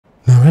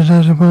You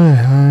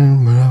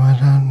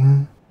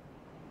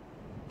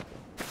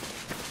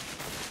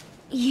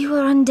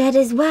are undead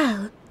as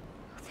well?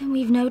 Then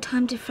we've no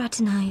time to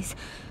fraternize.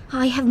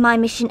 I have my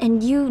mission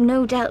and you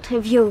no doubt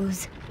have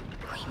yours.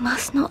 We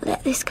must not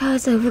let this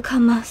curse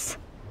overcome us.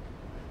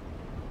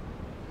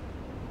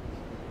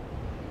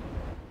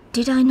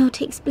 Did I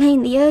not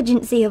explain the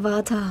urgency of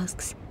our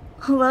tasks?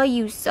 Or are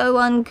you so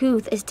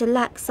uncouth as to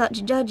lack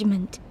such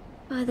judgment?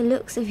 By the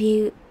looks of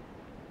you,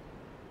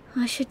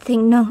 I should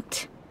think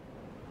not.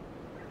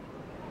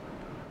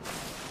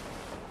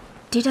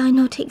 Did I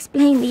not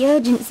explain the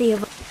urgency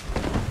of...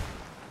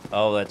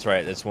 Oh, that's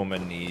right. This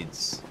woman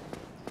needs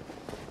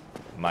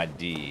my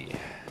D.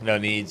 No,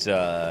 needs,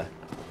 I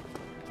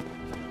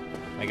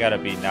gotta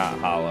be not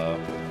hollow.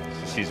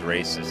 She's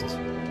racist.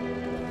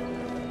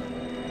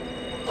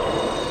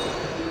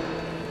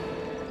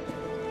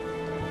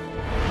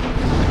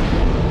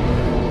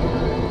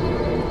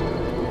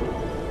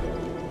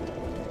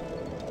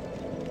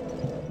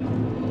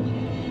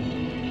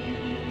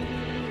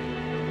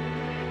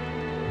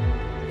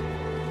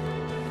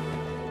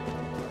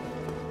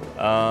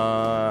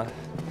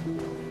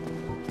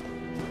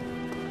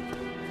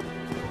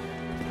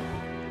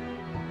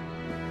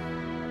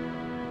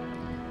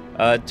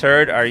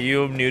 Turd, are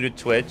you new to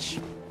Twitch?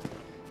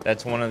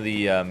 That's one of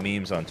the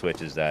memes on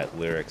Twitch, is that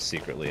Lyric's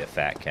secretly a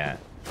fat cat.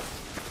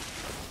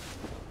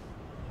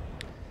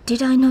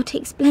 Did I not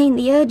explain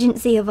the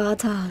urgency of our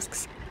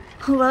tasks?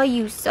 Or are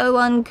you so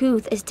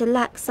uncouth as to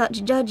lack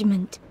such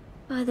judgment?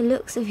 By the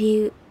looks of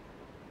you,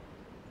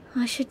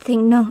 I should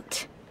think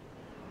not.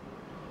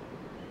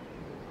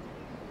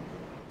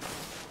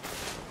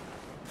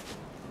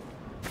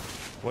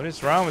 What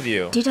is wrong with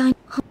you? Did I...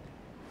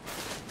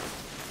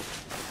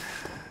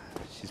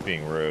 She's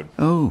being rude.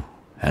 Oh,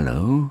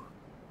 hello.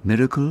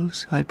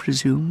 Miracles, I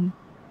presume?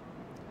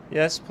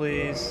 Yes,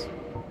 please.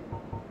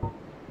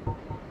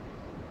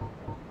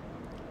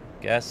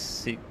 Guess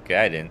seek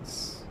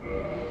guidance.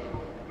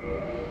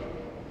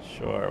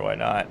 Sure, why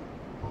not?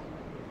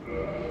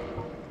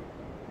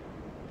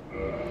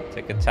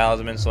 Take a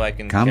talisman so I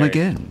can Come carry.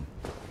 again.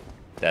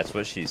 That's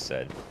what she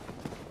said.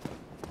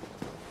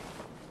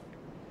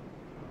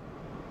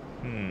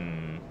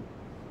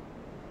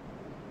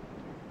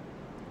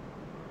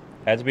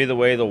 Had to be the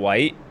way of the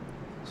white?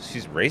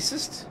 She's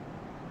racist?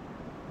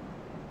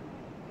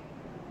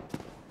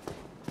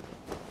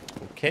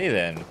 Okay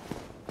then.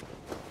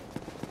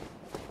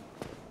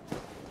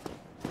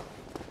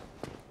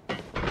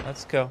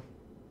 Let's go.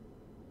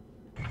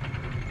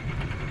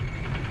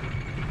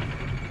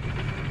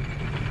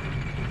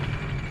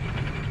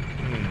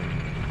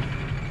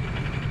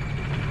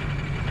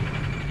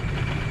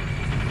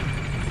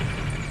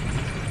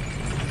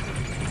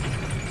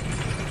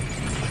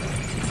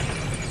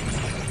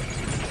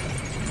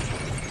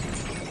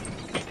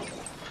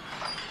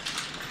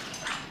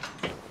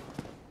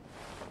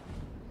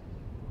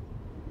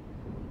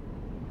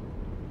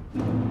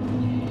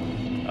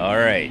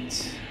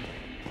 Alright.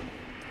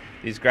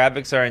 These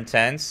graphics are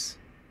intense.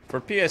 For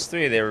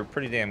PS3, they were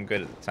pretty damn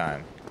good at the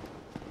time.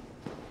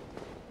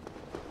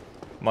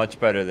 Much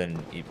better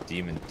than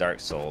Demon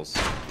Souls.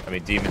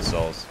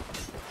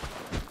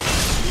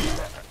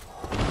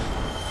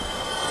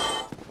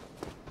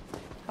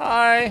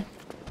 Hi!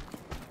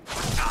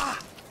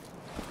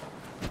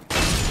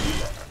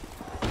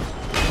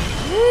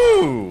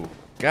 Woo!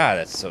 God,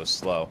 that's so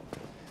slow.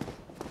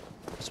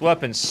 This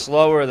weapon's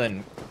slower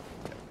than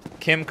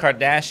Kim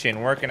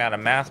Kardashian working out a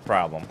math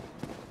problem.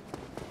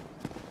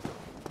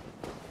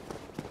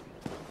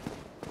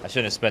 I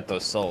shouldn't have spent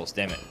those souls,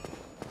 damn it.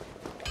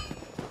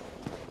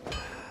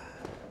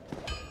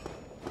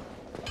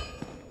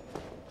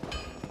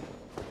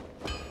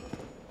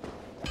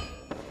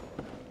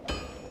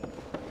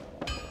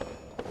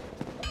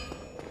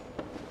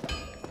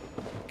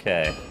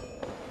 Okay.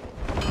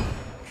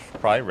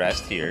 Should probably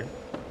rest here.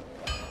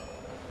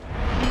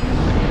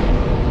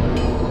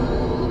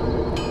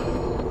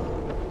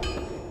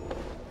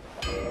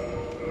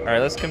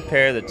 Alright, let's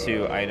compare the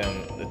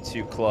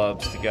two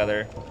clubs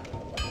together.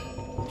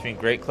 Between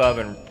Great Club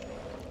and...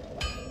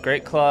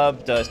 Great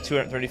Club does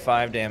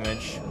 235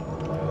 damage.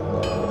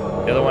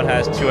 The other one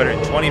has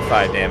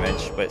 225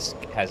 damage, but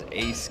has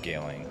A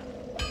scaling.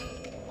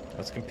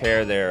 Let's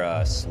compare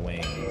their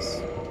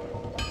swings.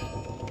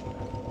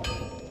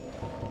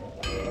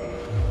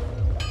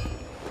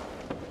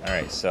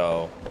 Alright,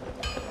 so...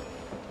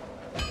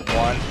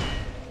 One.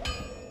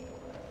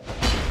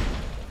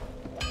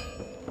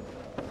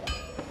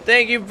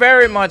 Thank you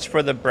very much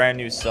for the brand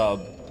new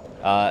sub.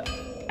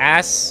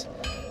 Ass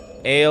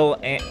Ale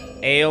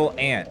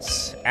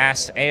Ants.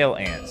 Ass Ale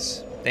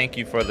Ants. Thank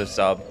you for the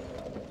sub.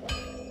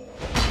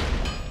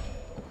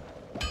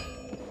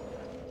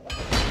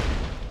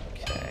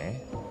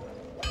 Okay.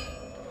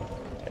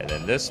 And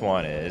then this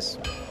one is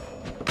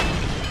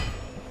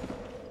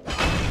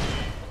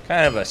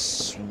kind of a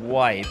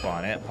swipe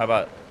on it. How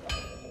about...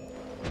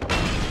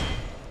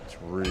 It's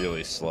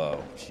really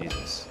slow.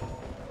 Jesus.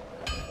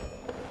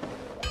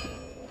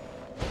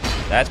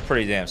 That's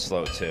pretty damn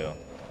slow, too.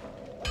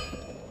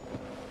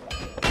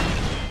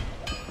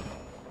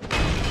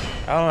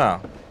 I don't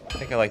know. I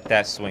think I like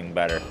that swing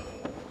better.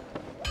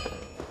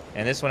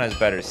 And this one has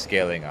better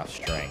scaling off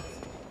strength.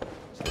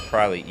 So we'll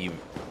probably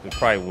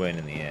win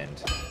in the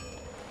end.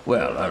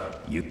 Well,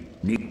 you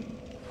need...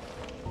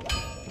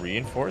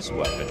 Reinforced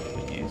weapon,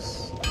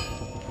 please.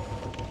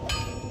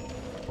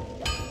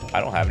 I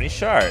don't have any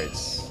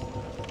shards.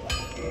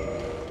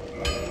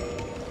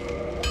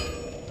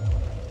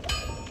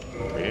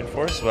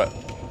 Reinforced weapon.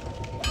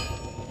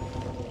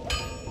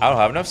 I don't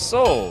have enough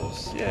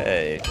souls.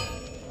 Yay.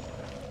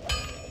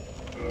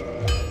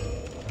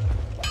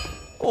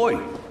 Oi,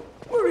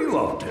 where are you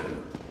off to?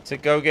 To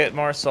go get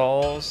more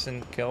souls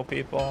and kill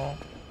people.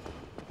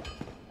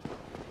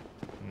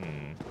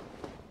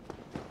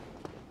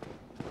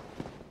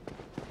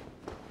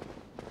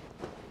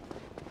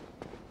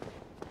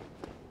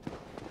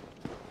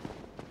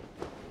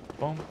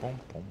 Boom, boom,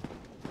 boom.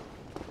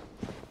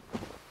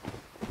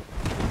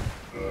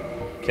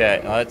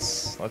 Okay,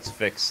 let's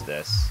fix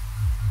this.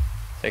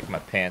 Take my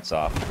pants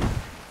off.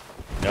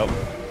 Nope.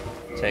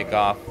 Take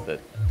off the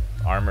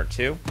armor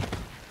too.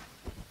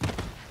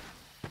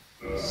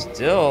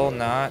 Still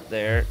not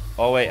there.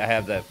 Oh wait, I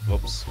have that.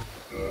 Whoops.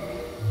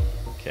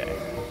 Okay.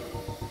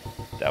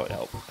 That would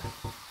help.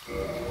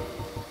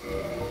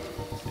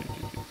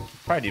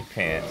 Probably do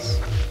pants.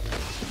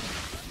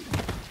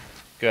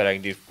 Good, I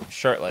can do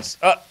shirtless.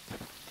 Up.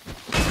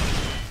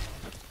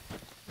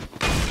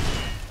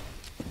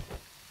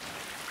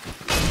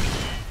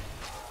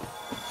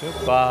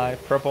 Goodbye.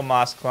 Purple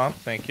moss clump,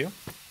 thank you.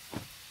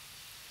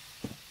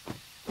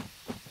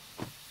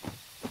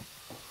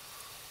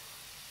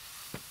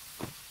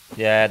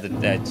 Yeah,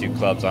 I had 2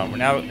 clubs on. We're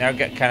now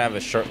got kind of a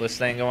shirtless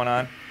thing going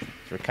on.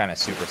 So we're kind of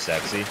super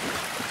sexy.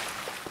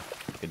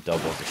 Could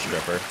double as a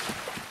stripper.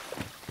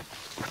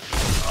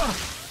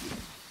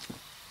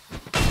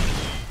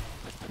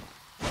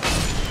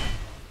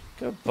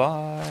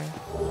 Goodbye.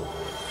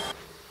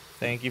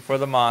 Thank you for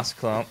the moss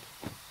clump.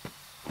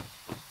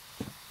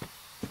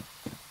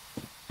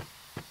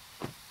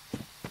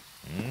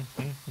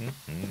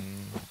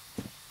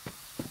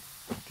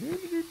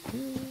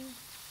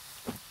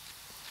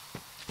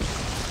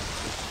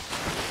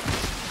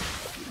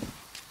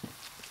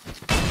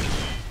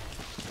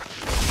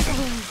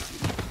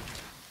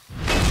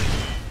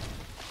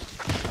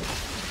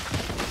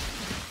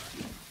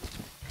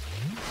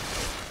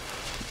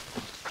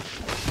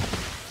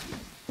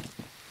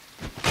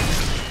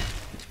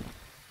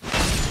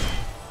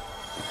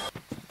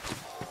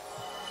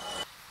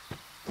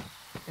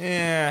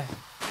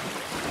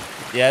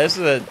 Yeah, this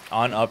is an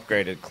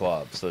unupgraded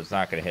club, so it's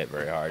not going to hit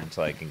very hard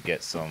until I can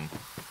get some...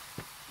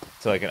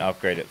 Until I can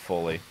upgrade it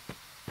fully.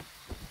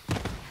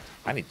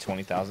 I need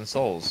 20,000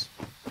 souls.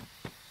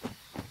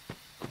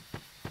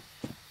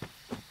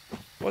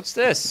 What's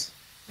this?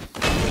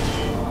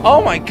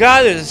 Oh my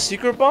god, there's a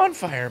secret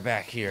bonfire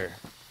back here.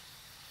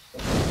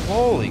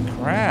 Holy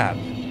crap.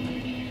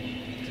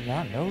 Did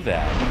not know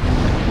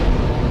that.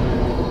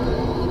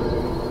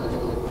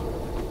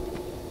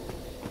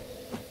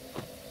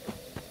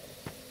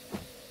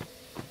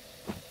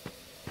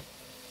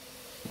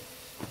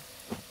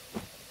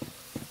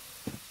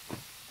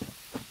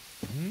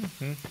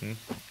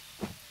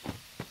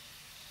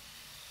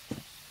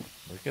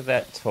 Look at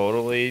that,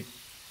 totally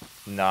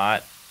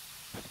not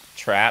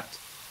trapped.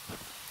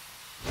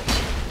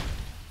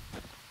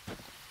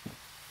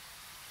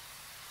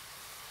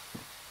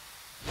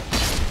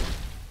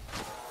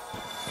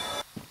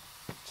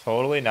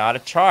 Totally not a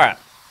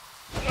trap.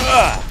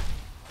 Ugh.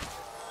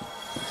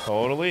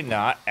 Totally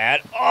not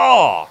at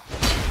all.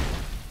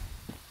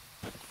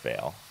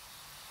 Fail.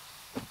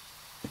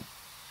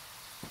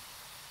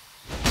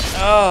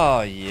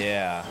 Oh,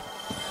 yeah.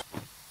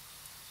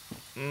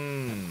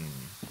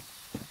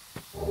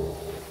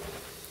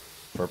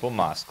 Purple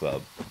moss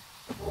club.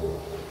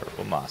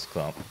 Purple moss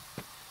clump.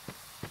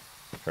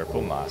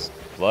 Purple moss.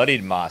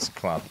 Bloodied moss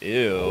clump.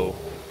 Ew.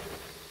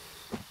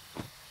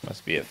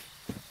 Must be a...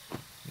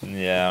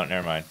 Yeah,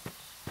 never mind.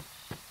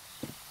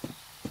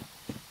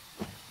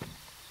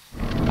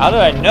 How did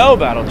I know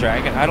Battle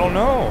Dragon? I don't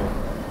know.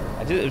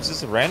 It was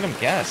just a random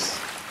guess.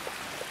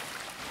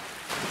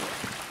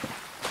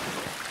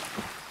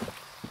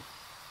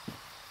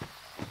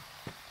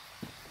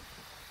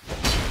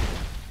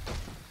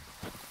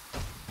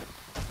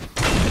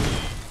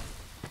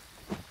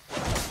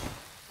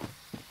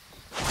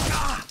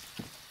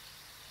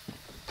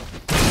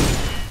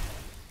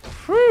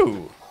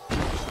 Whew.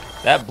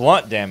 That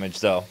blunt damage,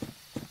 though,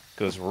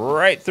 goes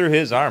right through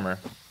his armor.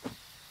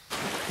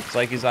 It's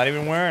like he's not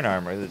even wearing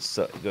armor. It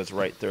goes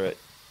right through it.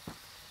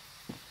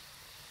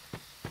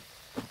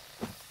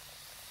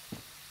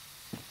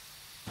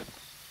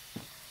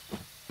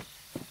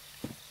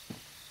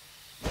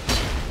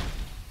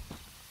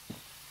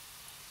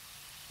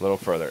 A little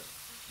further.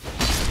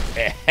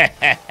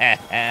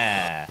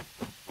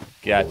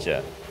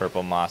 Gotcha.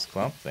 Purple moss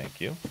clump, thank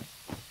you.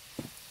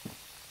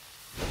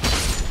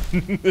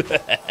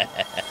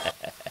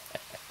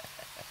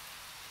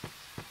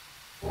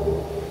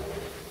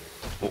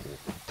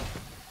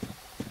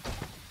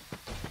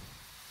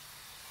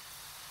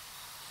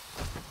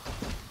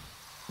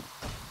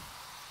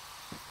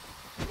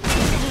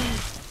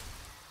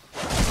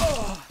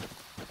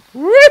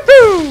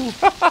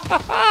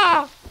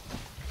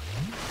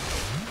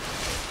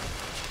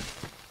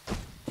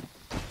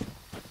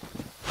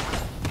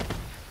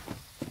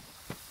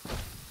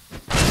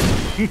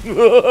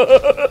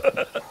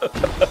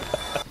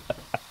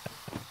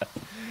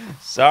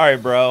 Sorry,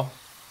 bro.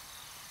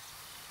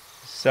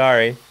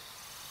 Sorry.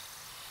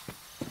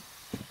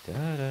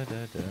 Da, da,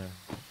 da, da.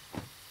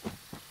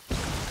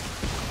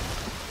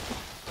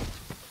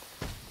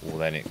 Oh,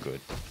 that ain't good.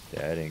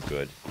 That ain't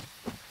good.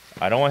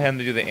 I don't want him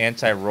to do the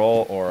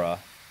anti-roll aura,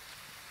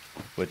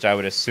 which I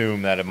would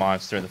assume that a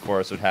monster in the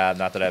forest would have.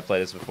 Not that I've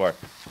played this before.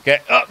 Okay,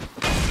 up.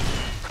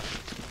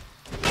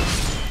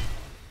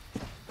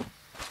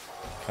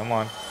 Come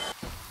on.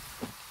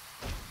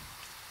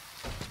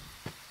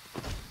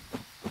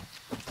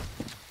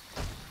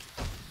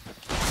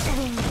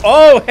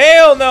 Oh,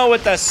 hell no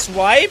with the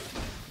swipe.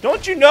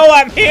 Don't you know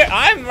I'm here?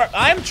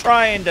 I'm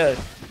trying to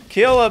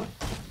kill a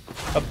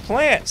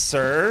plant,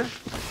 sir.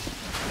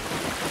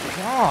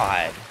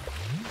 God.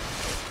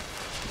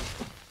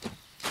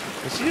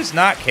 Does she just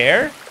not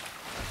care?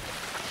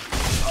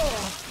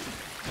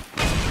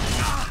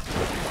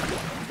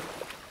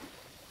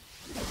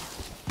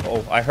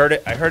 Oh, I heard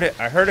it. I heard it.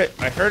 I heard it.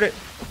 I heard it.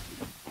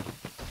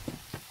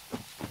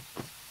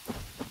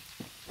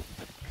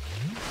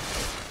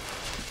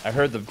 I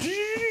heard the...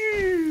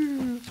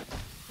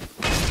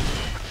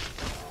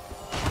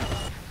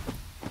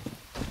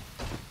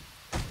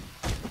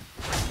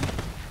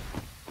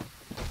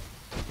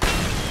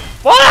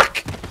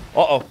 Fuck!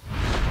 Uh-oh.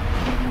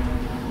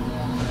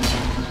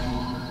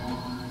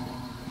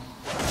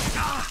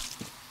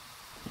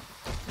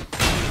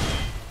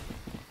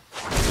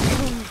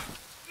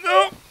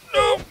 No,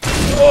 no.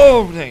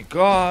 Oh, thank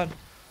God.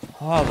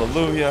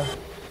 Hallelujah.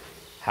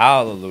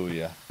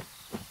 Hallelujah.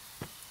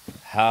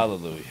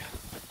 Hallelujah.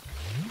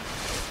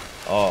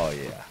 Oh,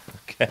 yeah.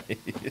 Okay.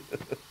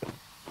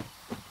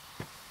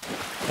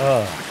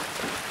 Oh.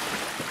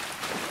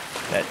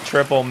 That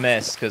triple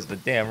miss because the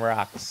damn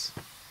rocks.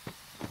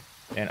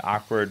 And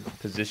awkward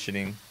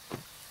positioning.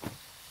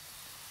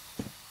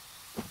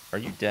 Are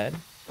you dead?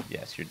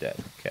 Yes, you're dead.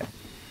 Okay.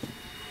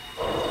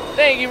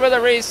 Thank you for the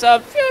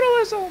resub.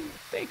 Feudalism.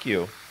 Thank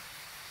you.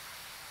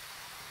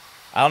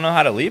 I don't know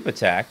how to leap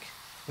attack.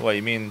 What,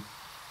 you mean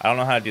I don't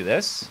know how to do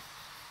this?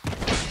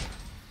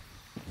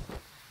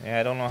 Yeah,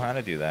 I don't know how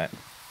to do that.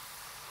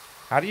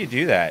 How do you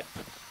do that?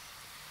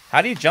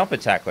 How do you jump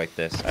attack like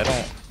this? I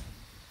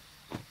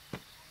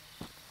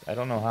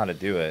don't know how to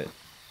do it.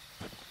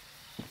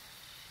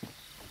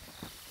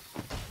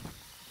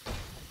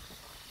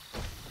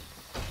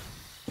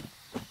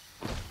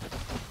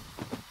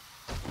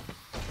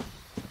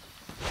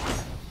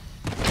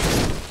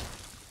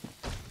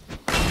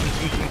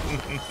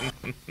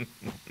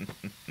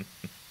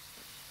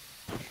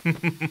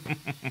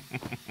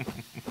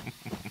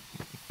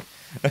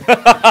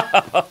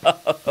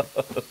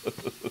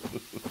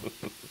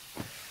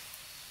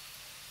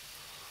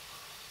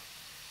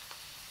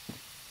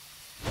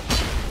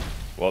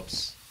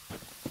 Whoops.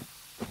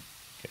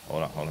 Okay,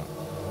 hold on, hold on.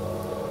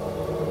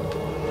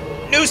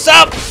 Noose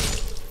up!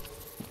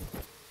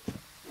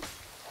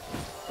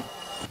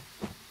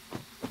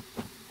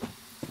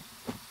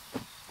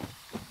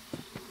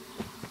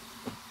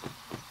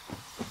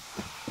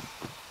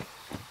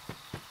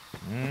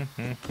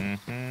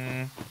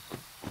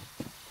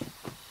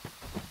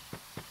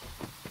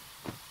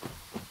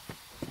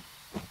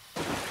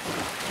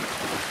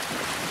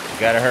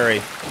 Gotta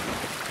hurry.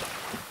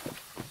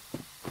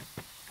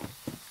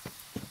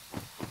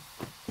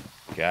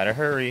 Gotta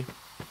hurry.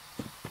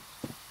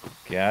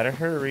 Gotta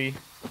hurry.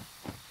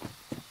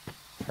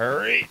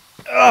 Hurry.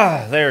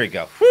 Ah, there we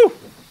go. Whew.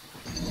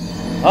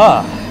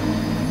 Ah.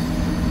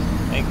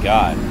 Thank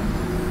God.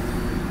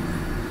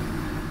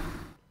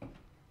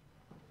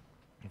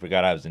 I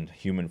forgot I was in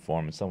human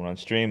form and someone on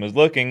stream was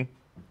looking.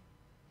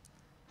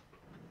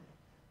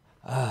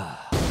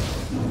 Ah.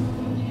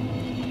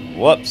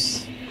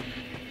 Whoops.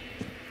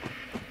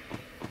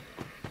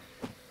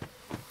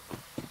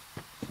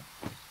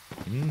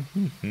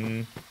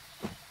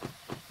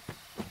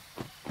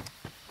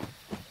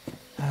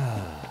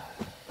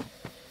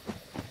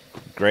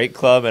 Great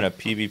club and a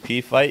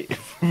PvP fight?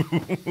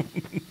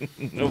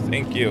 No,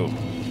 thank you.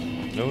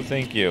 No,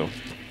 thank you.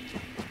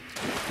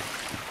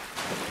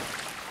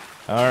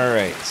 All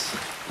right.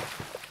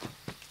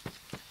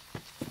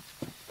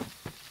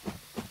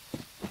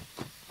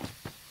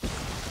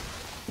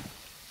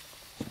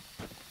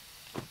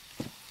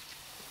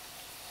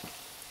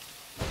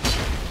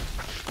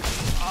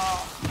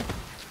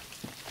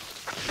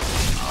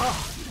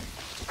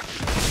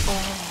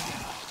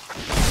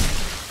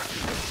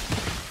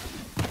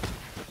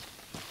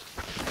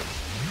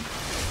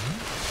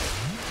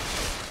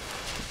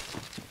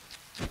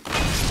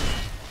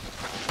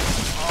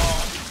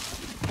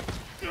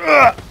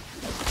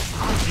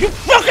 You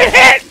fucking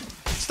hit!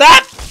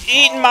 Stop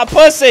eating my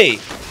pussy!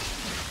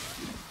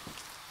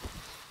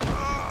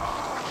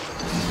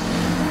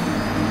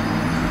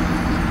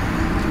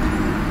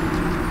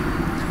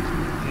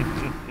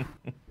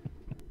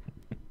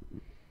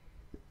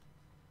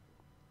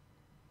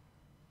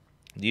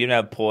 Do you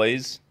have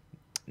poise?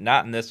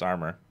 Not in this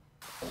armor.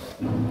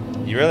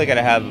 You really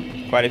gotta have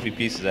quite a few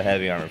pieces of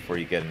heavy armor before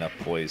you get enough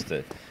poise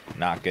to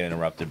not get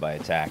interrupted by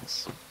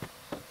attacks.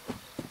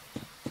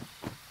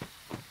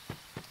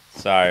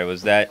 Sorry,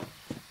 was that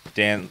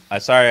Dan?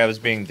 Sorry, I was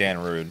being Dan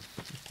rude.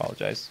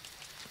 Apologize.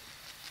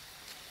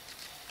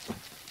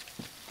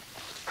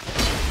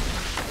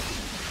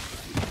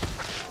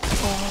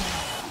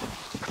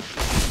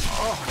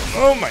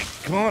 Oh my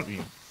god,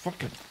 you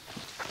fucking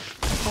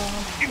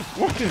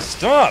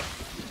stop!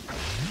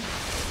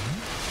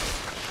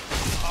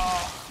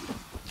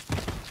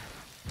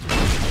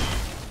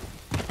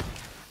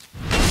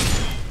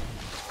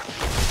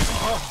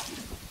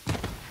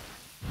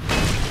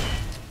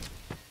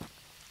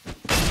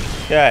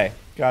 Okay,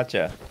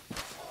 gotcha.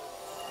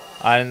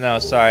 I don't know,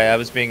 sorry, I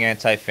was being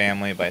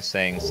anti-family by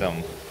saying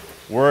some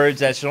words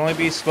that should only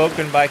be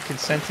spoken by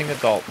consenting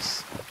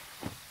adults.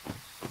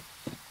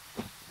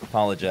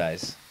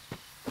 Apologize.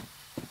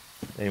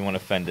 Anyone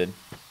offended?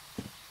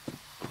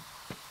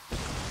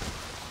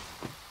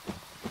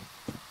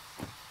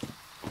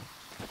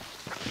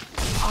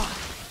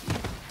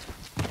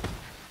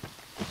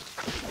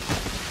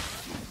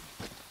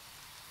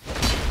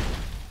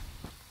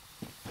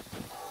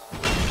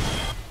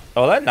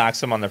 Oh, that knocks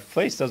them on their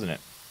face, doesn't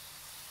it?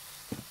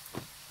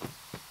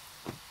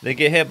 They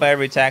get hit by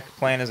every attack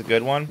plan is a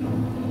good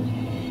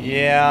one.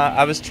 Yeah,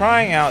 I was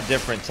trying out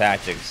different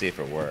tactics to see if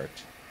it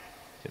worked.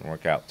 Didn't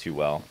work out too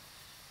well.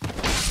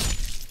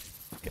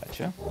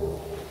 Gotcha.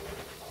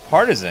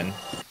 Partisan?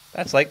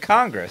 That's like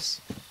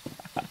Congress.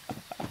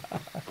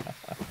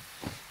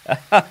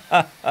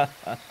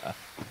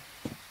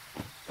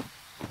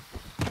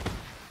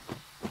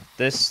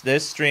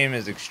 This stream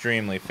is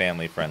extremely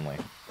family friendly.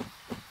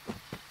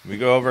 We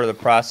go over the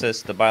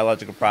process, the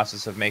biological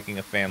process of making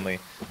a family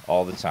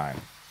all the time.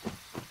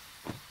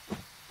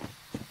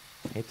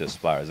 I hate those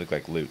flowers, look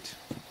like loot.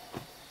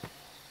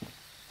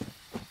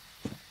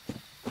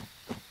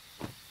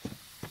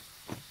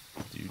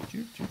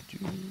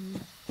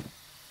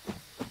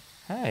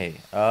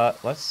 Hey,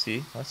 let's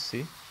see.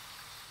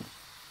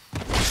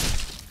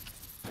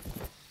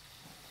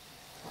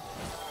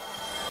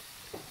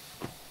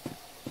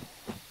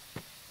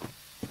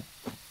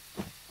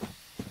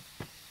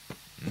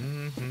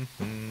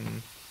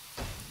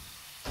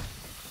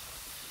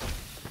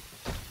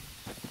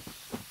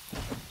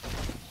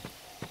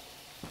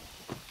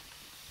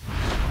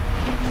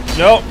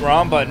 Nope,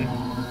 wrong button.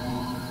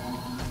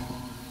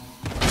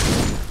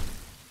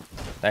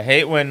 I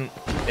hate when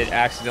it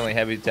accidentally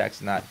heavy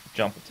attacks, not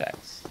jump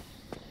attacks.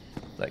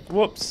 Like,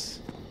 whoops.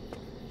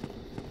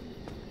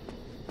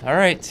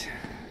 Alright.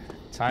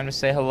 Time to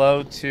say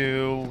hello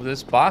to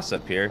this boss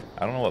up here.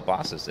 I don't know what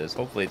boss this is.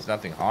 Hopefully it's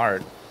nothing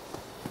hard.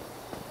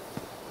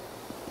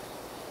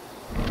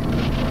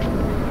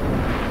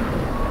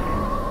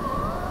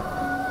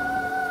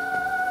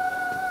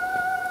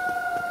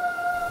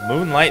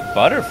 Moonlight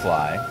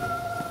butterfly?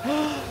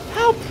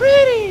 How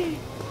pretty!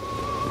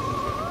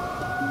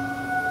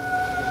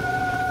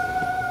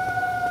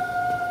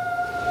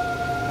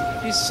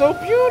 He's so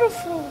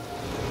beautiful.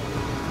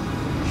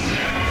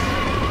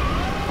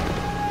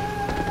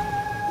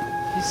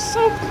 He's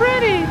so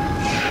pretty.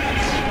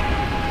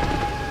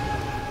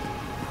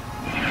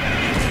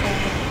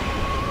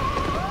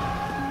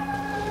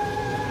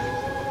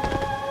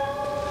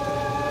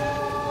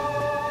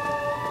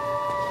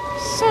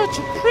 Such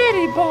a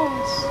pretty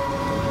boss.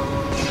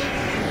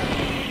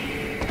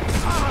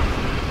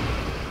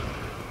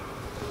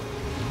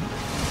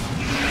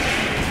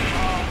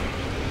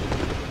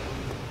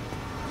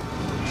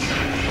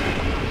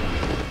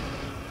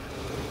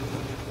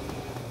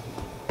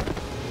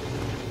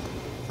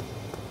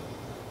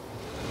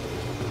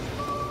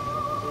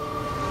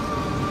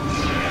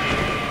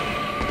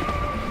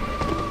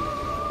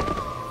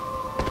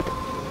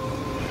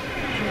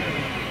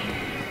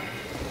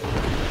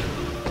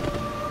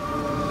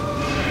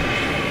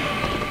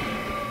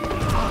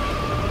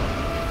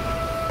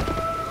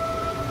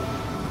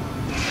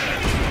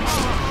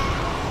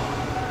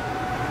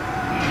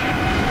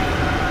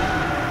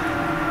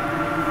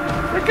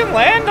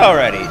 Land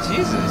already,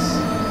 Jesus.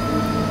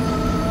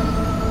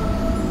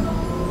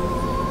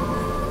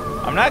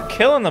 I'm not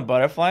killing the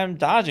butterfly, I'm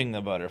dodging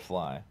the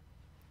butterfly. I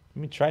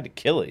haven't tried to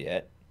kill it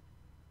yet.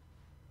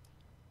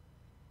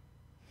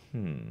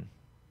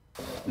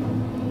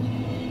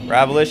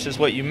 Ravelicious,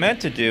 what you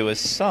meant to do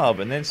is sub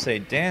and then say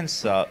Dan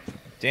subs,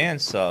 Dan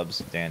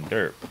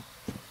derp.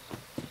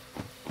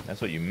 That's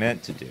what you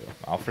meant to do.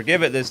 I'll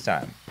forgive it this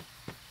time.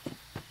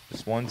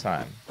 Just one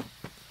time.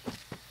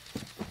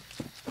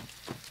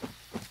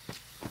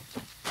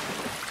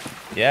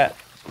 Yeah,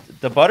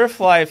 the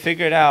butterfly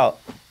figured out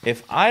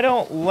if I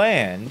don't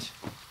land,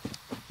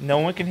 no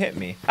one can hit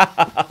me. It's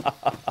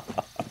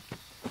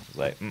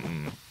like,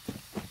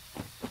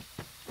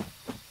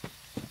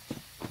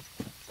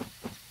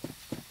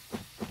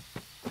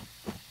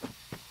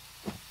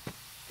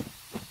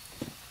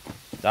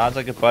 Dodge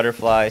like a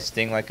butterfly,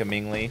 sting like a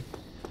mingly.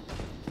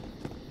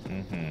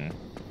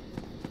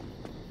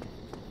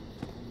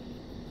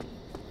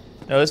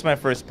 No, this is my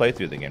first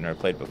playthrough of the game. Never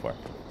played before.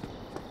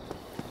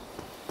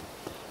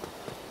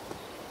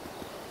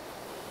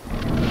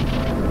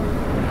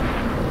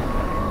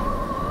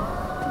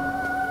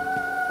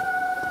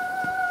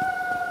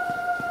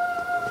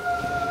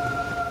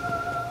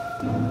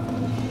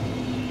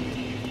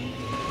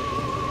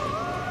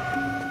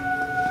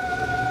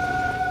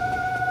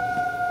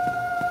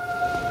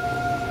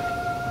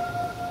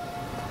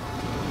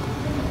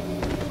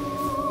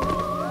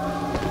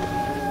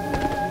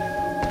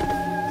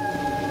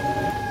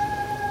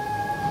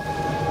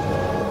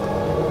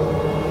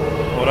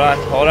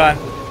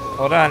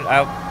 Hold on.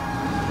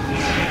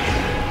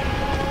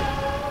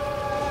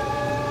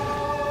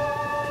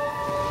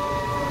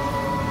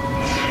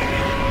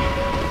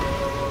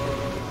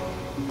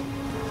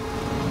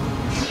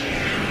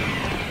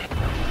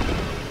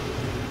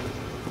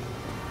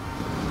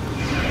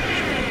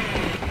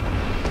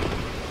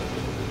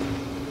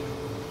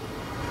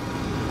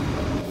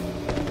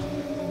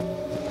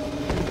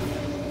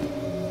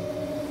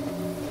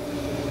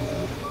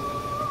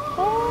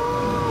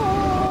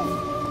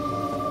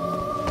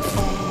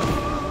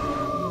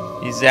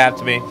 He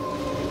zapped me.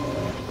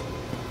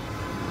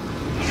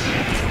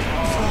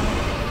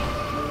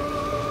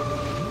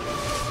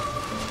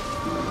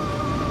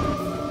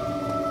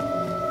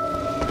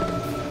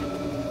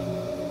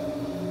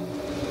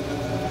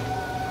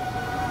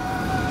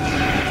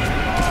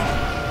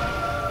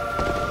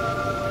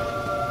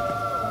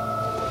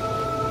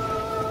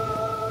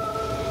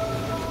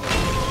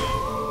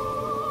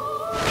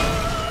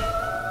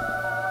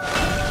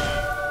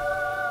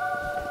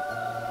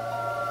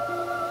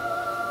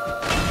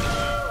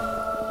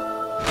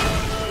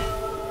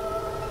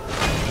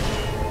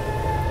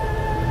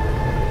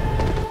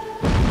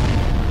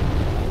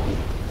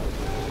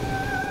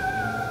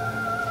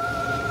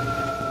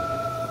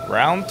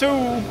 Round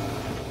 2.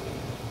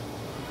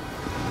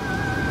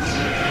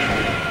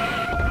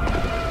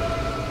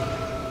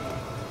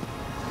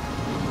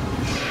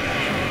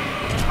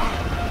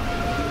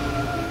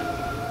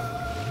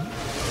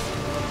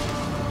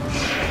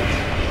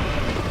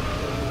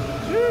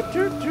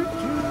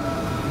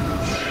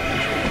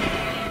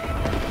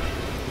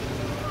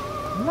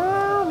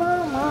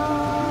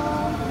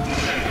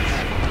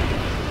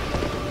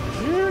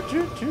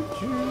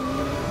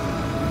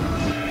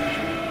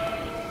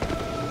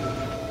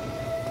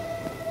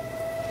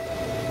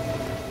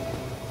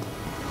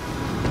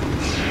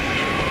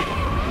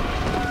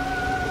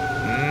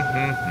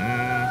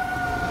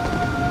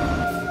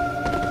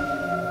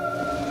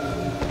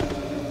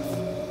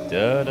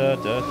 Da da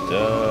da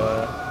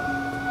da.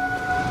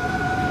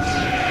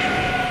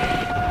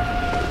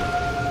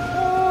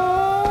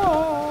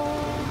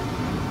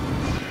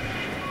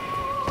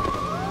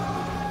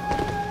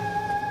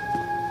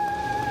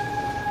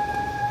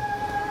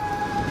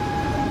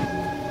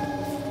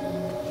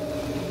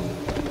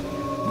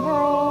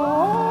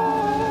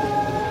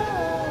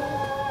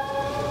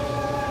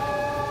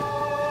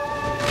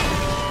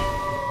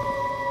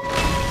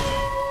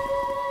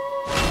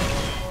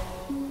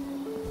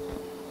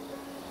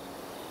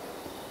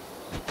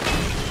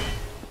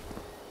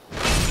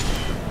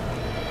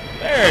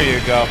 There you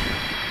go.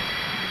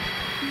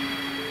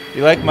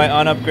 You like my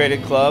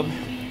unupgraded club?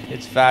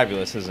 It's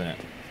fabulous, isn't it?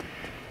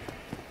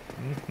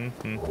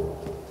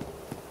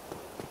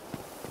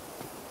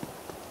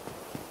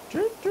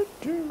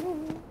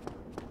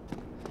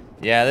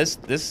 Yeah,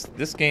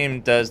 this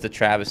game does the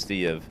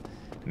travesty of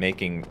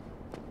making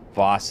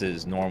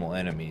bosses normal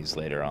enemies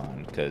later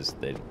on because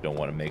they don't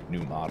want to make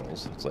new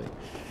models. It's like,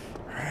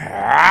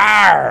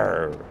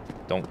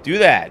 don't do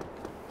that.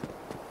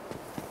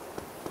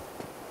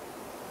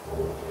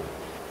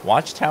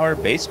 Watchtower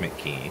basement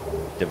key,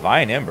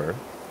 divine ember,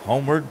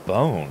 homeward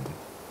bone.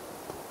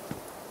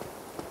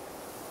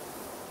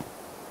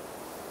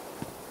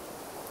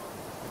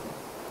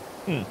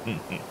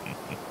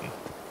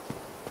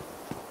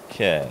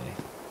 Okay.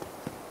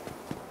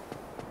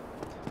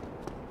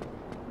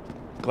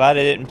 Glad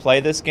I didn't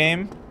play this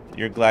game.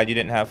 You're glad you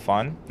didn't have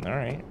fun?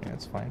 Alright, yeah,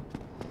 that's fine.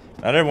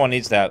 Not everyone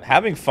needs that.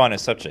 Having fun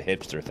is such a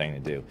hipster thing to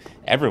do.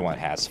 Everyone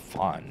has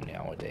fun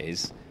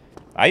nowadays.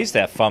 I used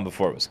to have fun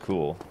before it was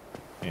cool.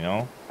 You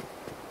know?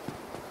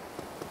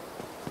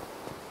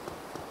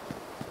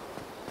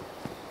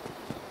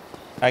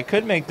 I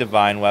could make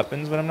divine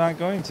weapons, but I'm not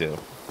going to.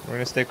 We're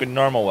gonna stick with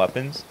normal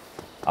weapons.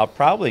 I'll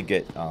probably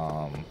get,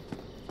 I'll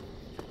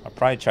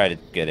probably try to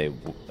get a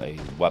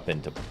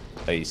weapon to,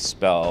 a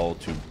spell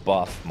to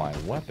buff my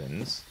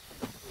weapons.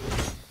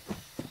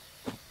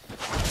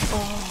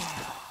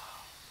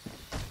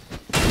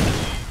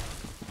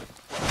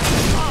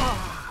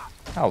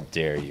 How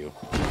dare you?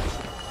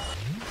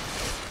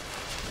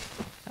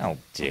 How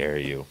dare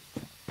you?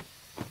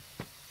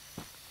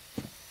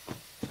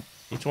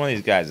 Each one of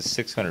these guys is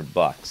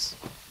 $600.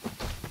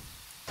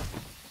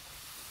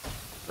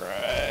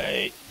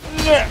 Right.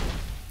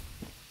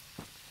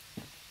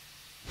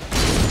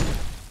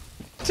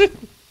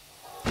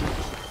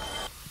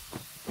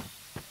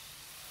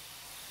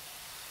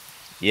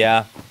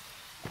 Yeah,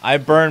 I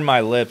burn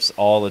my lips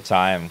all the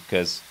time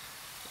because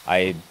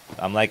I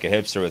I'm like a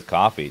hipster with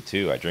coffee,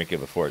 too. I drink it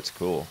before it's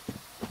cool.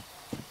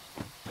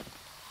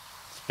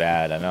 It's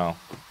bad, I know.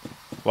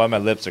 Why my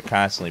lips are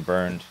constantly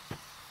burned.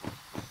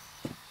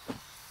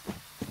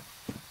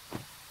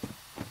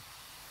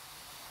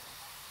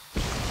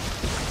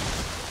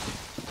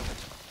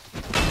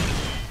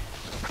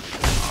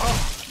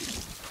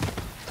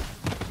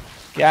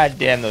 God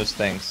damn those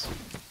things.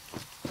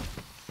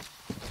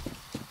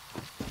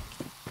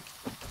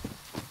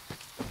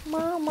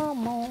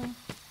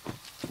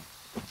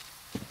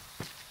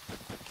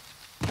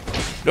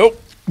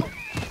 Nope.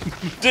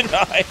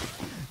 Denied.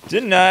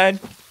 Denied.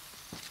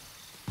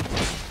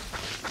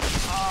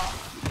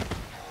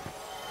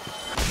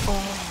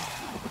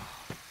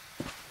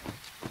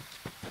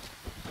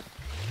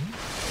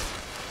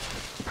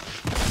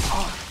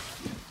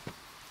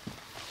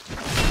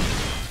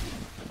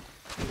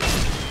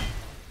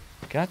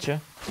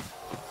 Gotcha.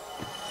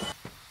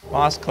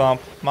 Moss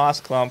clump. Moss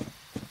clump.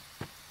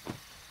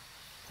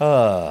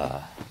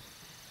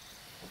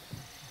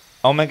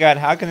 Oh my god,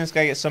 how can this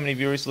guy get so many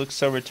viewers look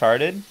so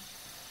retarded?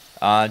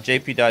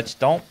 JP Dutch,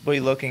 don't be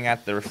looking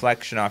at the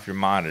reflection off your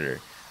monitor.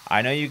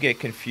 I know you get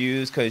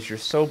confused because you're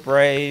so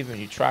brave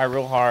and you try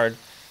real hard,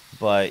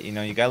 but you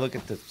know, you gotta look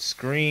at the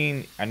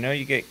screen. I know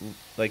you get,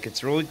 like,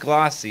 it's really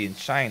glossy and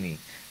shiny.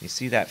 You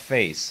see that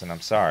face, and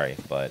I'm sorry,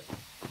 but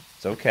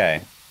it's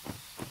okay.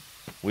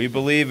 We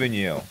believe in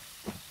you.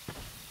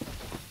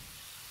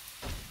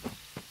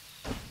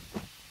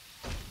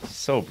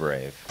 So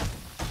brave.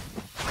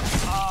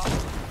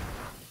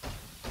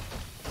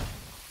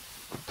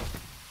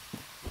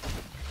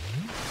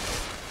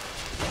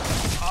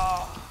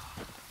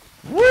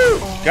 Woo!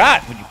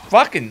 God, would you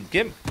fucking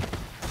give me...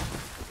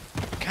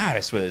 God, I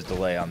swear there's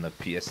delay on the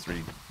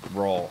PS3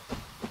 roll.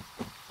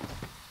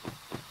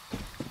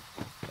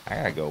 I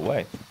gotta go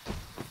away.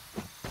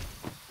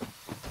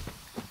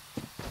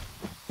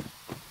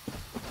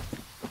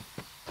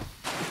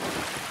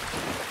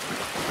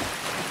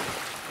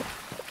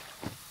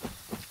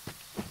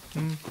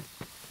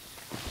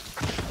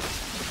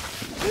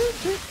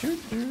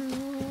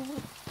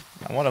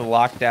 I want to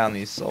lock down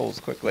these souls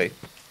quickly.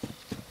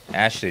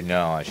 Actually,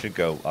 no, I should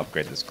go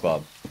upgrade this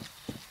club.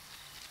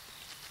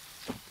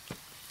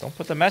 Don't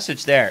put the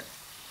message there.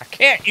 I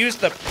can't use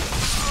the...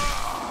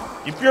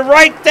 If you're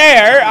right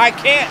there, I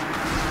can't...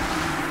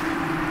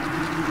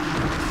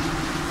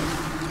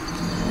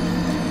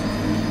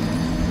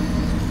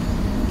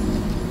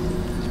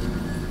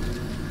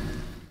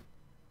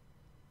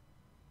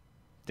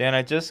 Dan,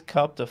 I just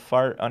cupped a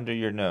fart under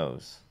your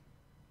nose.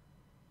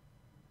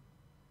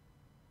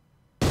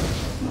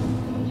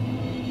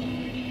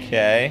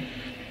 Okay.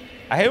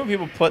 I hate when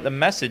people put the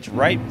message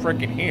right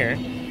frickin' here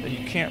that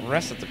you can't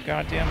rest at the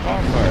goddamn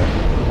bonfire.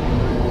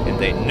 And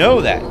they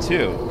know that,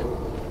 too.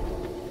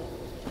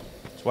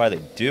 That's why they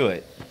do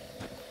it.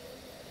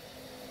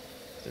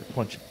 They're a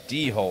bunch of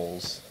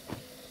D-holes.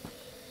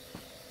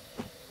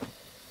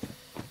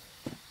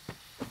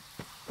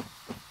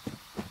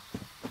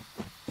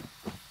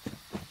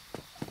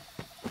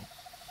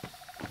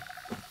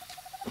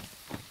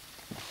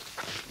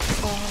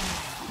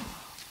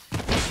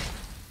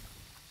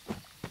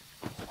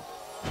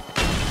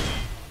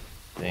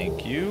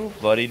 Thank you.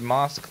 Bloodied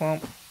moss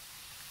clump.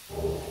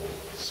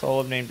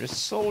 Soul of Dangerous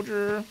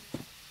Soldier.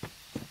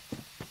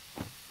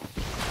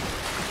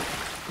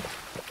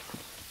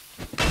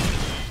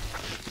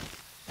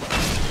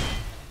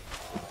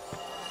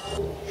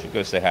 Should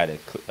go say hi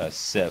to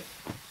Sif.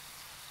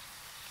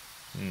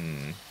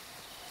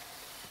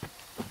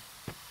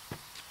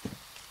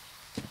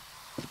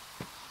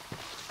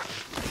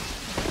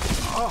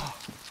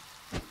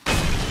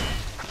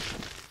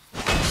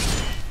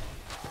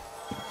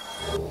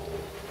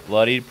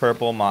 Bloodied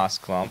purple moss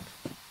clump.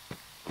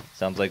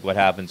 Sounds like what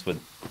happens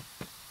with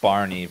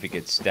Barney if he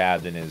gets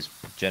stabbed in his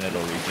genital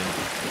region.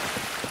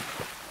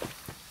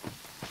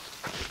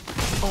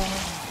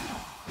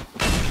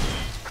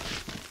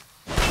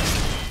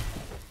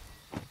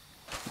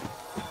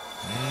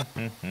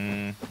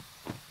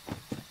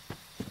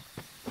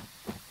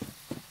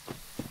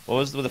 What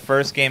was the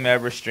first game I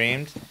ever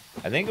streamed?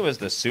 I think it was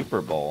the Super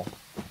Bowl.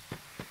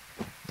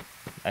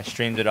 I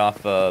streamed it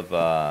off of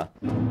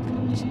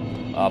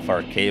off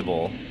our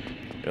cable.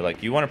 They're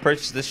like, "You want to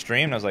purchase this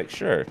stream?" And I was like,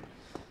 "Sure."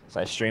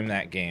 So I streamed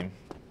that game.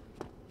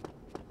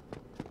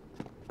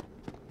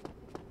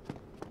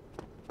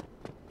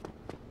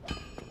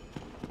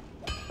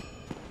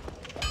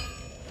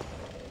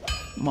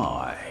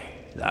 My,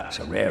 that's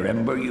a rare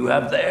ember you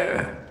have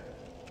there.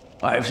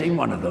 I've seen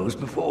one of those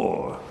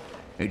before.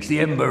 It's the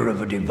ember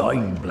of a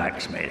divine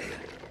blacksmith.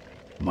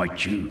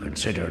 Might you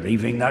consider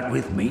leaving that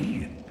with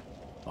me?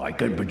 I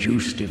could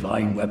produce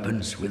divine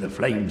weapons with a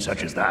flame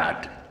such as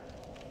that.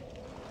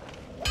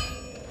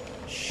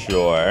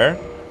 Sure.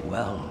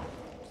 Well,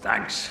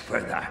 thanks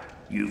for that.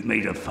 You've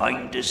made a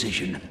fine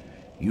decision.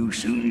 You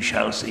soon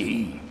shall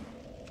see.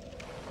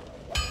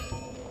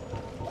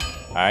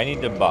 I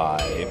need to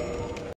buy